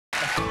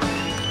I'm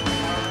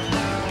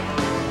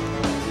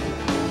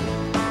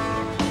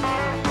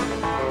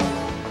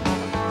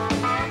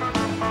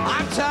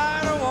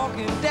tired of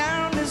walking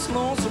down this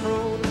lonesome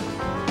road.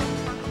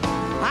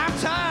 I'm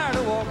tired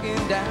of walking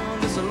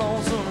down this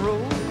lonesome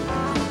road.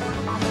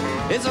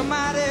 It's a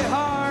mighty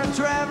hard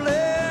traveling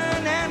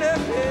and a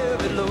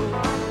heavy load.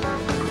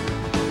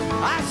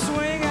 I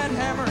swing and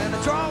hammer and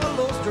I draw a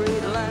low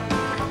straight line.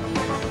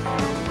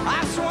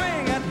 I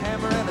swing and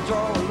hammer and I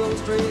draw a low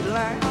straight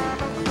line.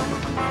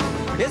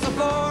 It's a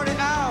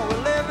 40-hour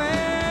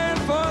living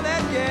for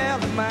that gal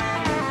of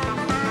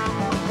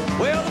mine.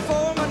 Well, the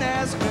foreman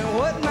asked me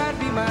what might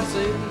be my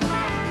say.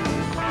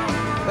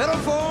 Well, the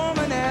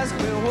foreman asked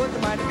me what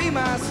might be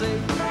my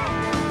say.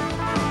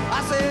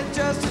 I said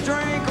just a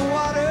drink of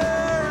water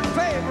and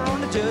favor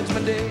on the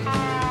judgment day.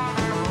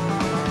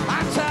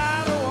 I'm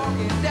tired of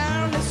walking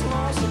down this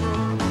lonesome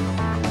road.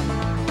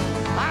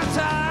 I'm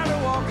tired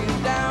of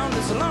walking down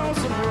this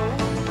lonesome road.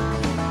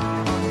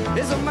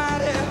 It's a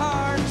mighty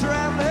hard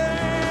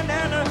traveling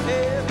and a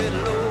heavy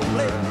load.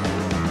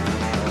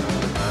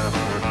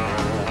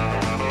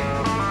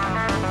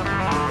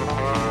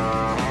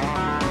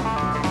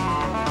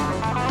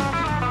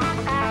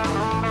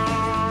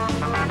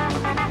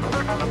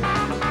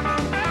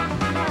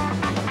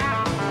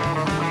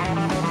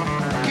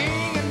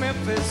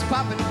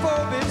 Popping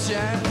 4-bit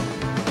shine.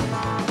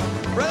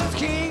 Brothers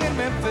King in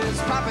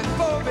Memphis popping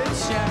 4-bit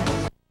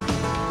shine.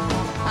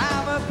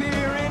 I'm up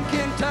here in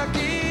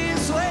Kentucky,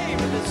 slave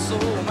to this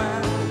soul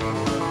mine.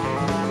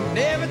 And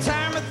every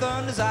time it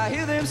thunders, I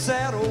hear them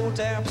sad old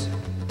taps.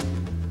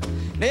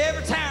 And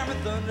every time it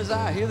thunders,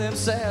 I hear them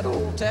sad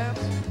old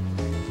taps.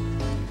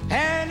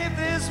 And if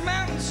this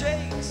mountain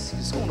shakes,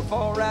 it's gonna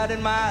fall right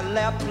in my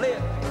lap lip.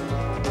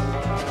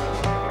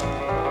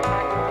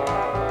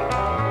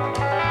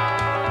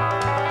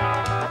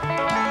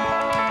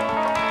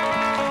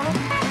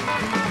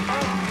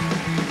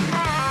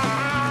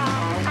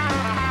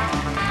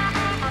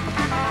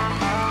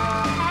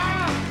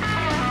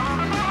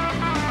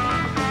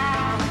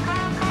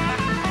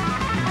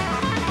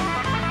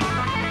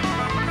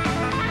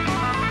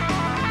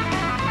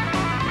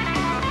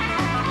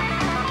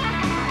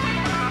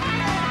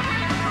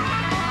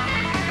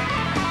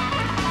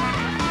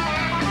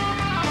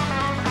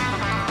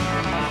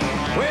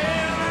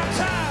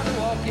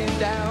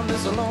 Down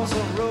this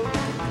lonesome road.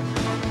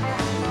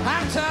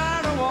 I'm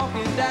tired of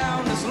walking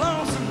down this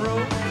lonesome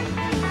road.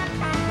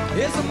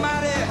 It's a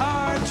mighty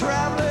hard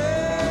traveling.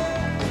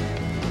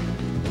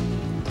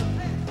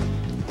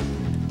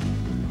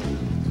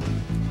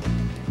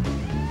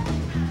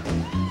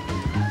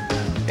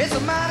 It's a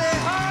mighty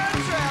hard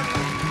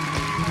traveling.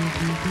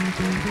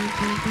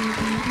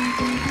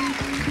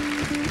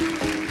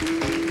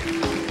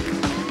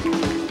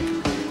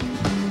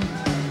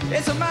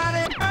 It's a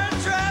mighty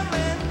hard traveling.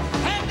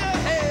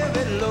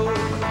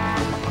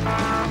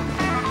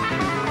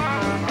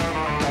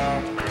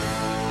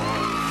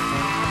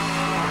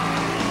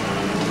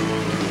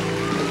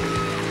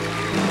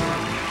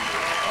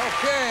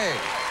 Okay,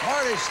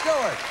 Marty,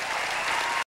 Stuart.